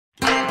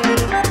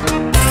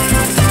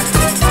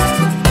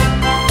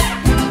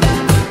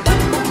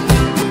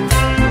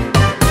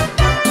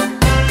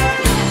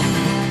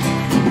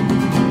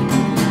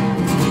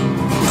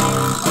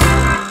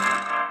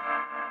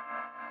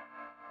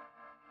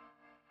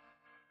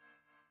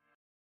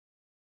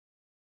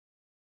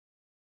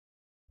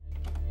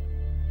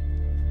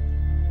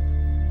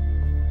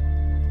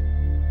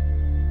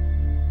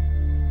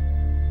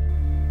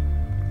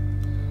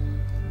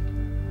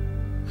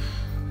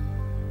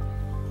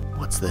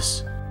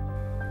this?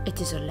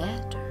 It is a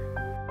letter.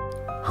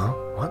 Huh?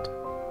 What?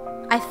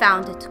 I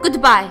found it.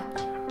 Goodbye.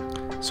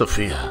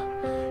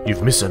 Sophia,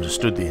 you've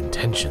misunderstood the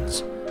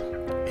intentions.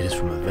 It is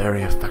from a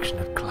very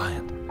affectionate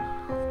client.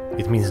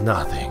 It means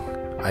nothing.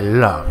 I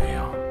love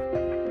you.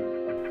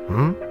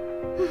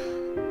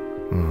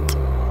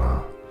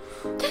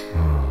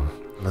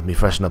 Let me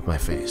freshen up my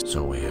face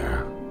so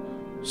we're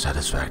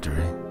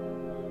satisfactory.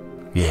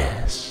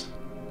 Yes.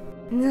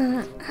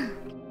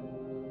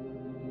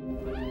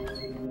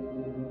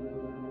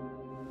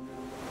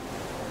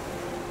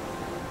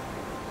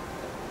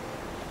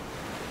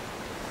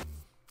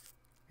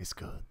 It's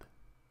good.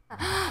 He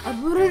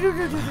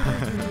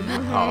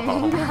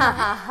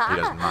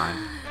doesn't mind.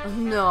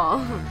 No,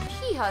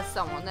 he has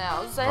someone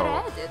else. I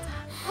read it.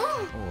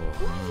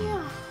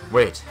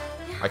 Wait,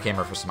 I came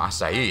here for some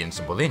acai and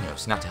some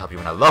bolinos, not to help you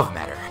in a love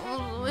matter.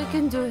 We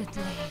can do it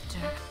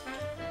later.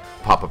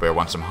 Papa Bear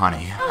wants some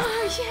honey.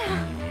 Oh,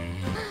 yeah.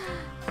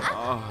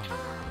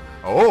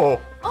 Oh!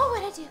 Oh,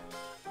 what I do?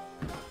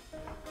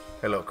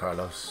 Hello,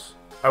 Carlos.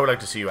 I would like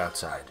to see you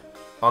outside.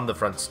 On the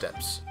front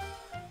steps.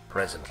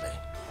 Presently.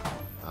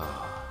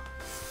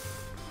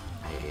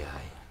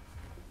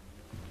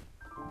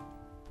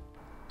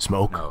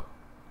 Smoke? No.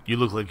 You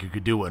look like you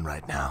could do one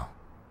right now.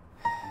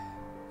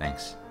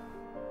 Thanks.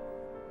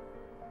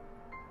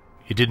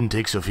 It didn't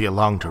take Sophia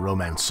long to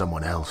romance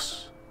someone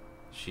else.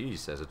 She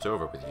says it's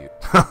over with you.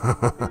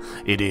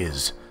 It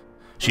is.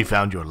 She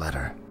found your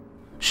letter.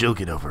 She'll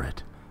get over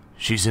it.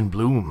 She's in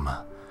bloom.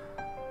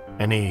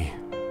 Any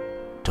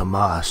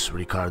Tomas,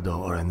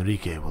 Ricardo, or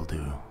Enrique will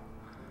do.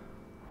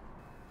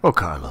 Oh,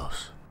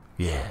 Carlos.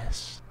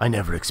 Yes. I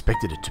never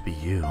expected it to be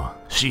you.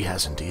 She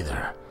hasn't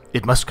either.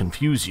 It must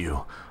confuse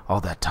you,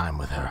 all that time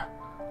with her.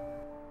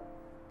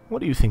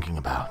 What are you thinking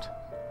about?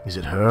 Is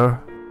it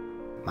her?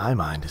 My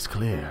mind is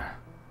clear.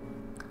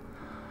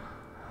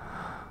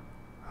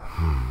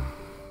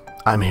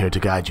 I'm here to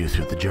guide you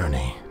through the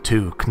journey,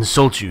 to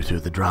consult you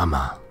through the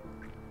drama.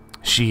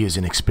 She is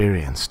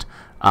inexperienced.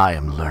 I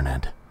am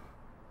learned.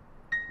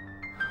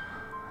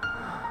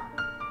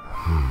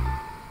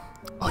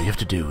 All you have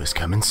to do is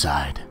come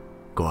inside,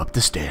 go up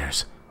the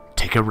stairs,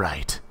 take a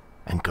right,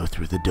 and go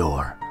through the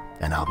door,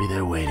 and I'll be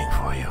there waiting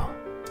for you.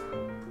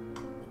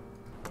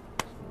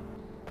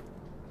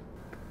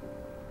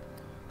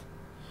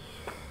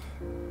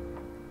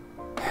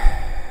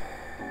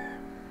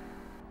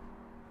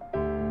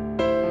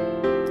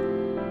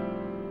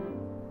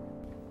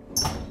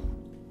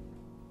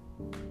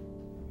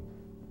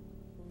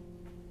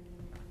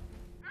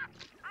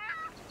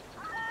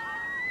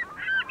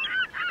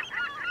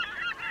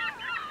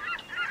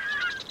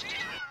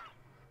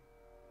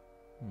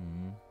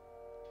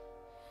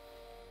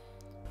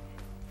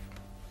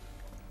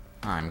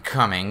 I'm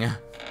coming.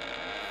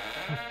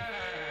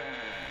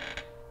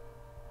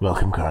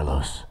 Welcome,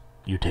 Carlos.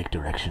 You take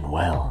direction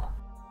well.